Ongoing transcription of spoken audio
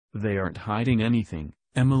They aren't hiding anything.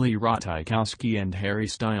 Emily Ratajkowski and Harry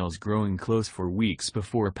Styles growing close for weeks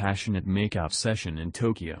before a passionate makeout session in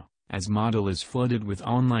Tokyo, as model is flooded with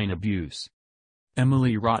online abuse.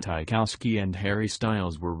 Emily Ratajkowski and Harry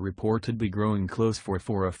Styles were reportedly growing close for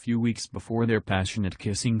a few weeks before their passionate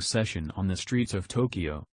kissing session on the streets of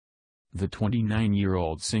Tokyo. The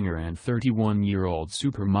 29-year-old singer and 31-year-old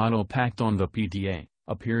supermodel packed on the PTA,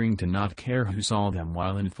 appearing to not care who saw them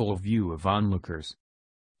while in full view of onlookers.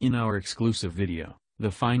 In our exclusive video,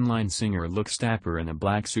 the fine-line singer looks dapper in a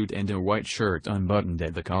black suit and a white shirt unbuttoned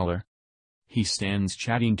at the collar. He stands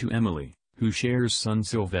chatting to Emily, who shares son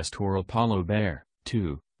Sylvester Apollo Bear,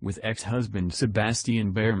 too, with ex-husband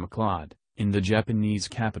Sebastian Bear McLeod, in the Japanese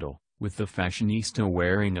capital, with the fashionista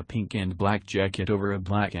wearing a pink and black jacket over a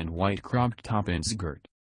black and white cropped top and skirt.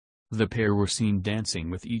 The pair were seen dancing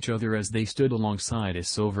with each other as they stood alongside a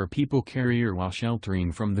silver people carrier while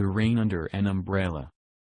sheltering from the rain under an umbrella.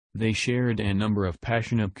 They shared a number of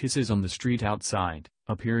passionate kisses on the street outside,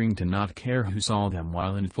 appearing to not care who saw them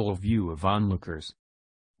while in full view of onlookers.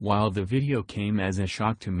 While the video came as a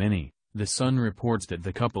shock to many, The Sun reports that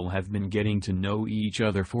the couple have been getting to know each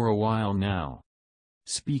other for a while now.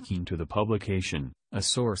 Speaking to the publication, a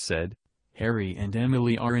source said, "Harry and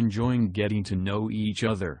Emily are enjoying getting to know each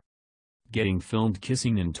other. Getting filmed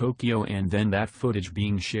kissing in Tokyo and then that footage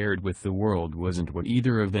being shared with the world wasn't what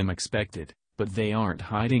either of them expected, but they aren't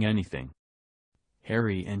hiding anything.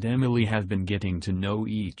 Harry and Emily have been getting to know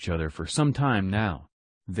each other for some time now.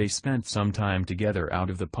 They spent some time together out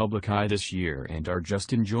of the public eye this year and are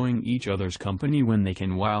just enjoying each other's company when they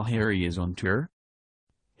can while Harry is on tour."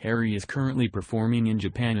 Harry is currently performing in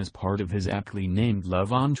Japan as part of his aptly named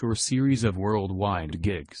Love on Tour series of worldwide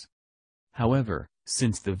gigs. However,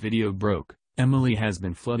 since the video broke, Emily has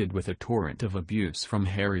been flooded with a torrent of abuse from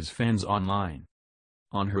Harry's fans online.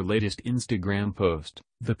 On her latest Instagram post,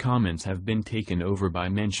 the comments have been taken over by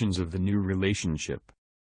mentions of the new relationship.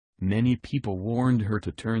 Many people warned her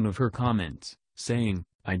to turn off her comments, saying,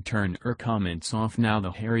 "I'd turn her comments off now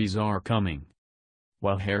the Harrys are coming."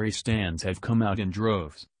 While Harry stans have come out in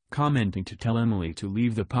droves, commenting to tell Emily to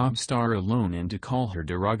leave the pop star alone and to call her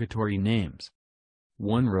derogatory names.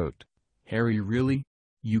 One wrote, "Harry, really?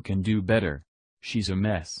 You can do better. She's a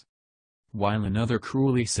mess." While another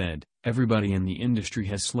cruelly said, "Everybody in the industry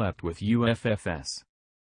has slept with UFFs."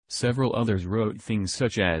 Several others wrote things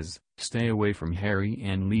such as, "Stay away from Harry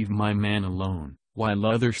and leave my man alone," while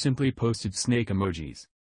others simply posted snake emojis.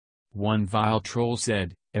 One vile troll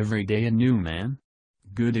said, "Every day a new man?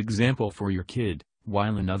 Good example for your kid,"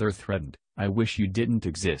 while another threatened, "I wish you didn't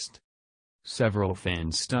exist." Several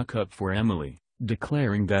fans stuck up for Emily,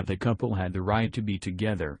 declaring that the couple had the right to be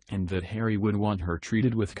together and that Harry would want her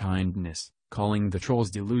treated with kindness, calling the trolls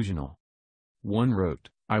delusional. One wrote,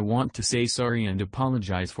 "I want to say sorry and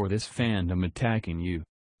apologize for this fandom attacking you.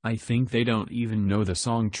 I think they don't even know the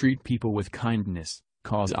song Treat People with Kindness,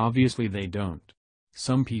 cause obviously they don't.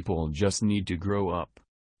 Some people just need to grow up.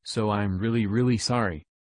 So I'm really sorry."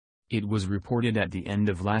 It was reported at the end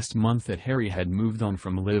of last month that Harry had moved on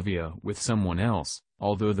from Olivia with someone else,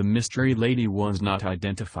 although the mystery lady was not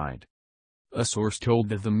identified. A source told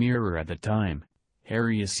the Mirror at the time,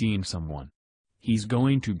 "Harry is seeing someone. He's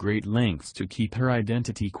going to great lengths to keep her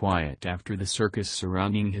identity quiet after the circus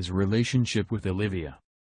surrounding his relationship with Olivia.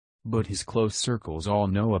 But his close circles all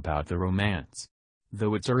know about the romance.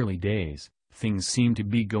 Though it's early days, things seem to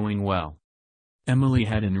be going well." Emily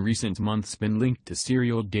had in recent months been linked to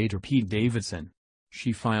serial dater Pete Davidson.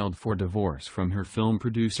 She filed for divorce from her film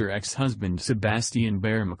producer ex-husband Sebastian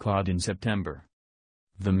Bear McLeod in September.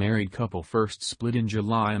 The married couple first split in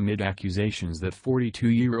July amid accusations that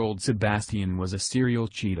 42-year-old Sebastian was a serial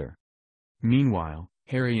cheater. Meanwhile,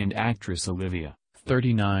 Harry and actress Olivia,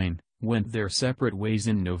 39, went their separate ways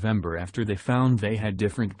in November after they found they had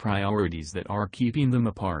different priorities that are keeping them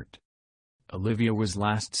apart. Olivia was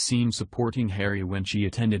last seen supporting Harry when she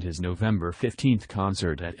attended his November 15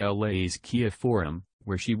 concert at LA's Kia Forum,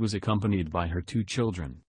 where she was accompanied by her 2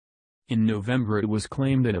 children. In November it was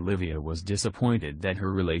claimed that Olivia was disappointed that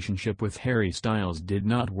her relationship with Harry Styles did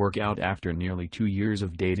not work out after nearly 2 years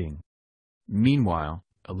of dating. Meanwhile,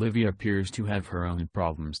 Olivia appears to have her own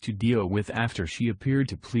problems to deal with after she appeared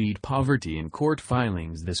to plead poverty in court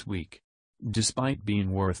filings this week. Despite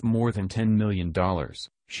being worth more than $10 million,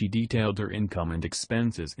 she detailed her income and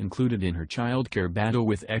expenses included in her childcare battle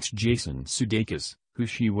with ex-Jason Sudeikis, who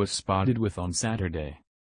she was spotted with on Saturday.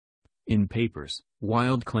 In papers,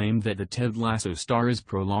 Wilde claimed that the Ted Lasso star is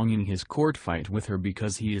prolonging his court fight with her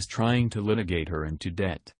because he is trying to litigate her into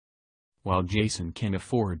debt. While Jason can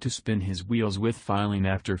afford to spin his wheels with filing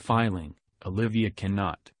after filing, Olivia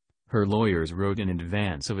cannot. Her lawyers wrote in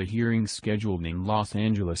advance of a hearing scheduled in Los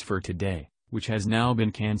Angeles for today, which has now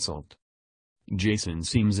been canceled. Jason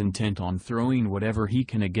seems intent on throwing whatever he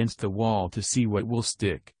can against the wall to see what will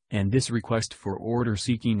stick, and this request for order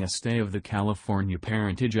seeking a stay of the California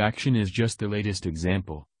parentage action is just the latest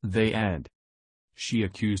example, they add. She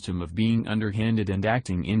accused him of being underhanded and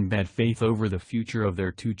acting in bad faith over the future of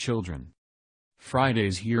their 2 children.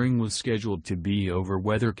 Friday's hearing was scheduled to be over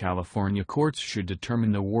whether California courts should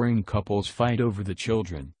determine the warring couple's fight over the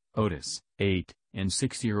children, Otis, 8, and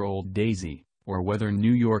 6-year-old Daisy, or whether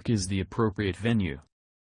New York is the appropriate venue.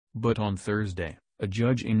 But on Thursday, a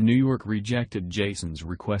judge in New York rejected Jason's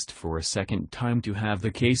request for a second time to have the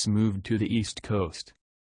case moved to the East Coast.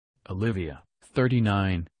 Olivia,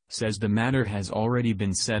 39, says the matter has already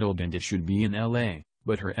been settled and it should be in L.A.,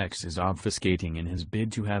 but her ex is obfuscating in his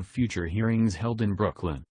bid to have future hearings held in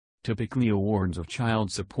Brooklyn. Typically awards of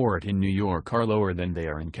child support in New York are lower than they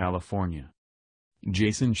are in California.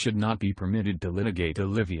 Jason should not be permitted to litigate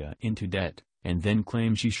Olivia into debt, and then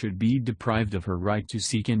claim she should be deprived of her right to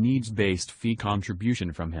seek a needs-based fee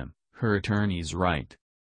contribution from him, her attorneys write.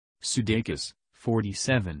 Sudeikis,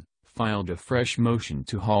 47, filed a fresh motion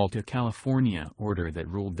to halt a California order that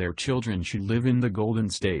ruled their children should live in the Golden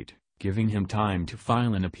State, giving him time to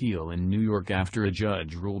file an appeal in New York after a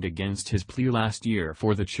judge ruled against his plea last year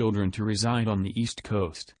for the children to reside on the East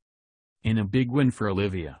Coast. In a big win for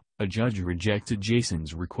Olivia, a judge rejected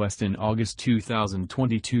Jason's request in August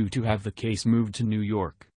 2022 to have the case moved to New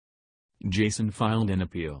York. Jason filed an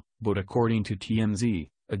appeal, but according to TMZ,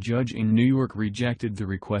 a judge in New York rejected the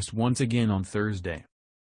request once again on Thursday.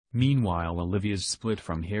 Meanwhile, Olivia's split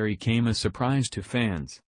from Harry came as a surprise to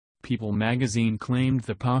fans. People magazine claimed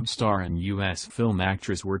the pop star and U.S. film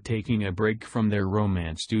actress were taking a break from their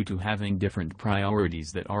romance due to having different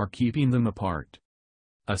priorities that are keeping them apart.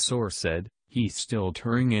 A source said, "He's still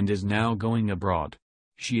touring and is now going abroad.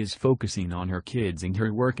 She is focusing on her kids and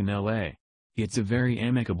her work in L.A. It's a very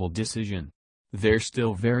amicable decision. They're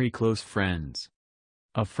still very close friends."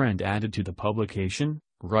 A friend added to the publication,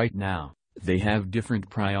 "Right now, they have different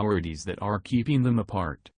priorities that are keeping them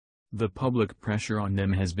apart. The public pressure on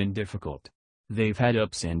them has been difficult. They've had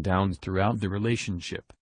ups and downs throughout the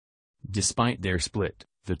relationship. Despite their split,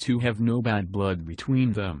 the two have no bad blood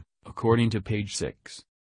between them," according to Page 6.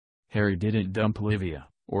 Harry didn't dump Olivia,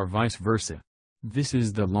 or vice versa. This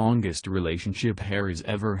is the longest relationship Harry's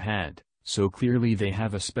ever had, so clearly they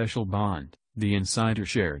have a special bond, the insider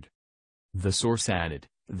shared. The source added,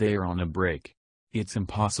 "They're on a break. It's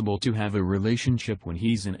impossible to have a relationship when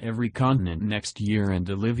he's in every continent next year and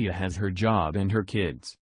Olivia has her job and her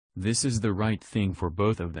kids. This is the right thing for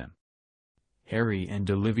both of them." Harry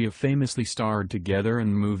and Olivia famously starred together in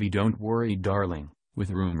the movie Don't Worry Darling, with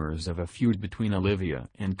rumors of a feud between Olivia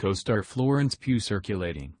and co-star Florence Pugh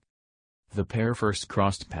circulating. The pair first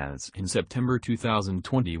crossed paths in September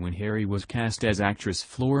 2020 when Harry was cast as actress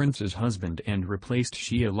Florence's husband and replaced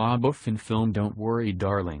Shia LaBeouf in film Don't Worry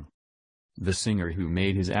Darling. The singer, who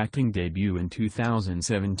made his acting debut in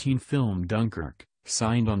 2017 film Dunkirk,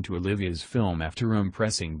 signed on to Olivia's film after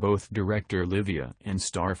impressing both director Olivia and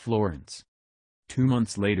star Florence. 2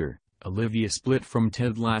 months later, Olivia split from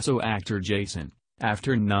Ted Lasso actor Jason,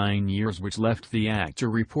 after 9 years, which left the actor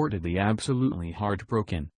reportedly absolutely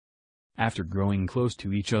heartbroken. After growing close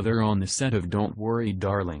to each other on the set of Don't Worry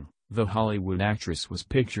Darling, the Hollywood actress was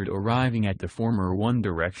pictured arriving at the former One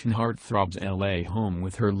Direction heartthrob's L.A. home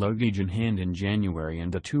with her luggage in hand in January, and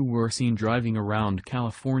the two were seen driving around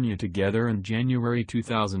California together in January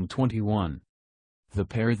 2021. The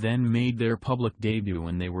pair then made their public debut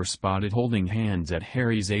when they were spotted holding hands at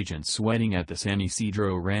Harry's agent's wedding at the San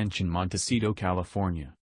Isidro Ranch in Montecito,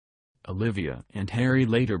 California. Olivia and Harry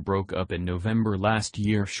later broke up in November last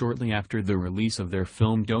year, shortly after the release of their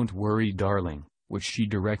film Don't Worry Darling, which she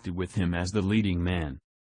directed with him as the leading man.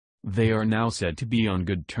 They are now said to be on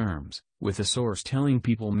good terms, with a source telling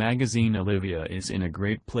People magazine Olivia is in a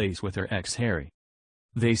great place with her ex Harry.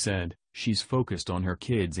 They said, "She's focused on her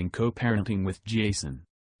kids and co-parenting with Jason.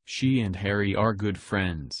 She and Harry are good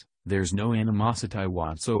friends, there's no animosity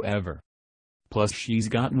whatsoever. Plus she's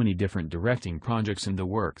got many different directing projects in the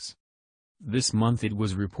works." This month it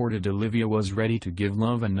was reported Olivia was ready to give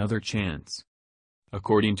love another chance.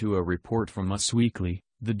 According to a report from Us Weekly,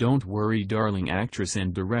 the Don't Worry Darling actress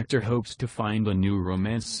and director hopes to find a new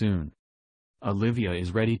romance soon. Olivia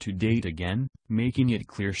is ready to date again, making it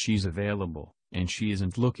clear she's available, and she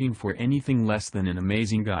isn't looking for anything less than an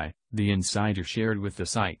amazing guy, the insider shared with the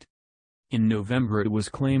site. In November it was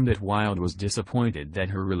claimed that Wilde was disappointed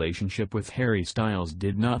that her relationship with Harry Styles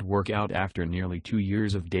did not work out after nearly 2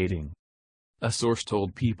 years of dating. A source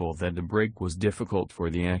told People that the break was difficult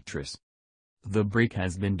for the actress. "The break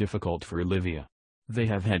has been difficult for Olivia. They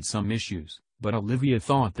have had some issues, but Olivia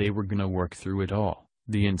thought they were gonna work through it all,"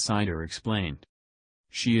 the insider explained.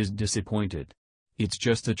 She is disappointed. "It's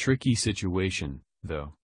just a tricky situation,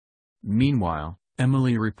 though." Meanwhile,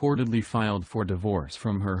 Emily reportedly filed for divorce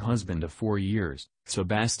from her husband of 4 years,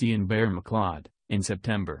 Sebastian Bear-McLeod, in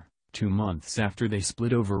September, 2 months after they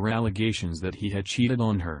split over allegations that he had cheated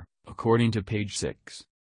on her, according to Page 6.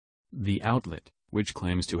 The outlet, which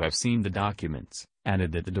claims to have seen the documents,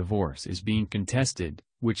 added that the divorce is being contested,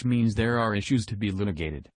 which means there are issues to be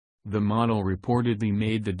litigated. The model reportedly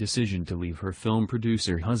made the decision to leave her film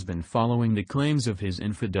producer husband following the claims of his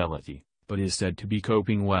infidelity, but is said to be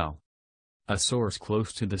coping well. A source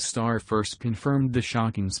close to the star first confirmed the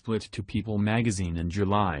shocking split to People magazine in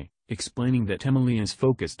July, explaining that Emily is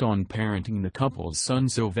focused on parenting the couple's son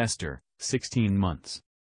Sylvester, 16 months.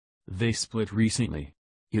 "They split recently.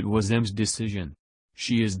 It was Em's decision.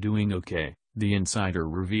 She is doing okay," the insider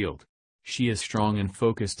revealed. "She is strong and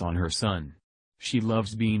focused on her son. She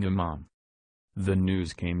loves being a mom." The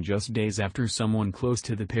news came just days after someone close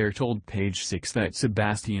to the pair told Page 6 that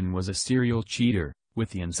Sebastian was a serial cheater,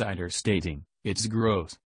 with the insider stating, "It's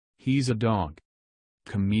gross. He's a dog."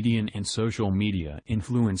 Comedian and social media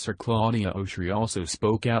influencer Claudia Oshry also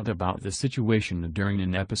spoke out about the situation during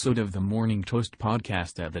an episode of the Morning Toast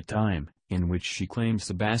podcast at the time, in which she claimed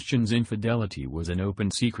Sebastian's infidelity was an open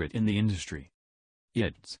secret in the industry.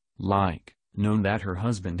 "It's, known that her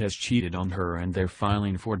husband has cheated on her and they're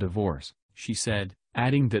filing for divorce," she said,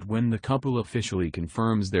 adding that when the couple officially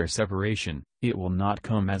confirms their separation, it will not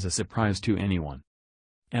come as a surprise to anyone.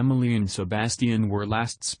 Emily and Sebastian were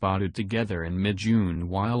last spotted together in mid-June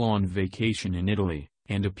while on vacation in Italy,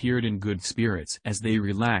 and appeared in good spirits as they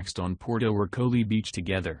relaxed on Porto Ercole Beach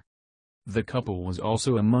together. The couple was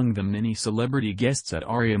also among the many celebrity guests at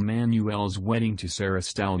Ari Emanuel's wedding to Sarah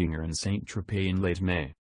Staldinger in Saint-Tropez in late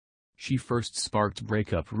May. She first sparked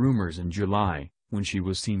breakup rumors in July, when she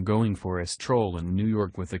was seen going for a stroll in New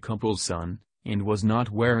York with the couple's son, and was not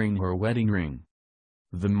wearing her wedding ring.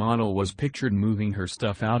 The model was pictured moving her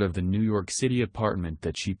stuff out of the New York City apartment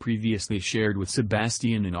that she previously shared with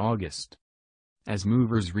Sebastian in August. As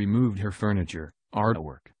movers removed her furniture,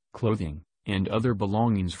 artwork, clothing, and other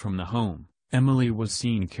belongings from the home, Emily was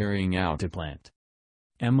seen carrying out a plant.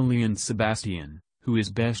 Emily and Sebastian, who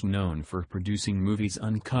is best known for producing movies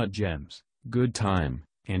Uncut Gems, Good Time,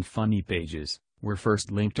 and Funny Pages, were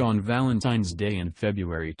first linked on Valentine's Day in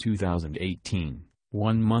February 2018.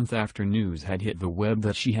 1 month after news had hit the web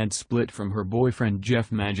that she had split from her boyfriend Jeff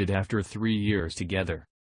Majid after 3 years together.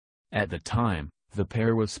 At the time, the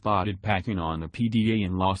pair was spotted packing on a PDA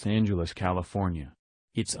in Los Angeles, California.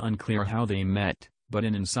 It's unclear how they met, but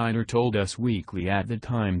an insider told Us Weekly at the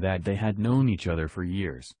time that they had known each other for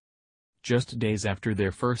years. Just days after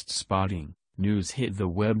their first spotting, news hit the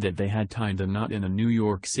web that they had tied a knot in a New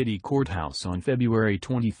York City courthouse on February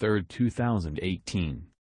 23, 2018.